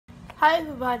Hi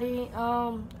everybody.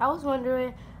 I was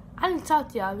wondering, I need to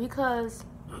talk to y'all because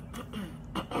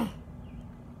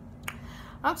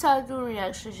I'm tired of doing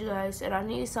reactions, you guys, and I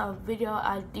need some video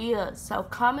ideas. So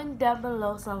comment down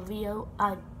below some video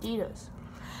ideas.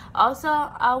 Also,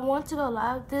 I want to go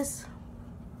live this.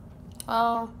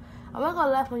 I'm gonna go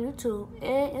live on YouTube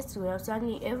and Instagram. So I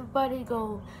need everybody to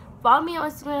go follow me on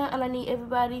Instagram, and I need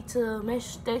everybody to make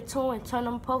sure stay tuned and turn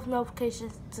on post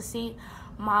notifications to see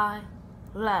my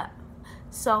live.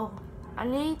 So I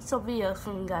need some videos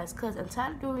from you guys because I'm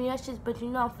tired of doing reactions, but you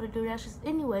know I'm gonna do reactions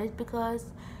anyways because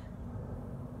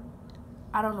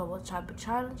I don't know what type of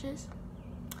challenges.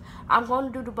 I'm going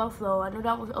to do the buffalo. I know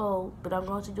that was old, but I'm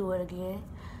going to do it again.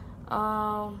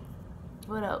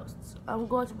 What else? I'm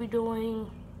going to be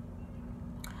doing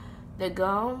the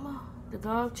gum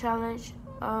challenge.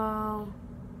 I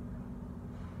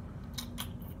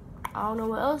don't know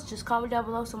what else. Just comment down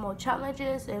below some more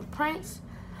challenges and pranks.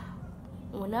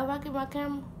 Whenever I get my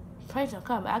camera, pranks are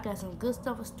coming. I got some good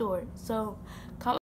stuff in store. So comment.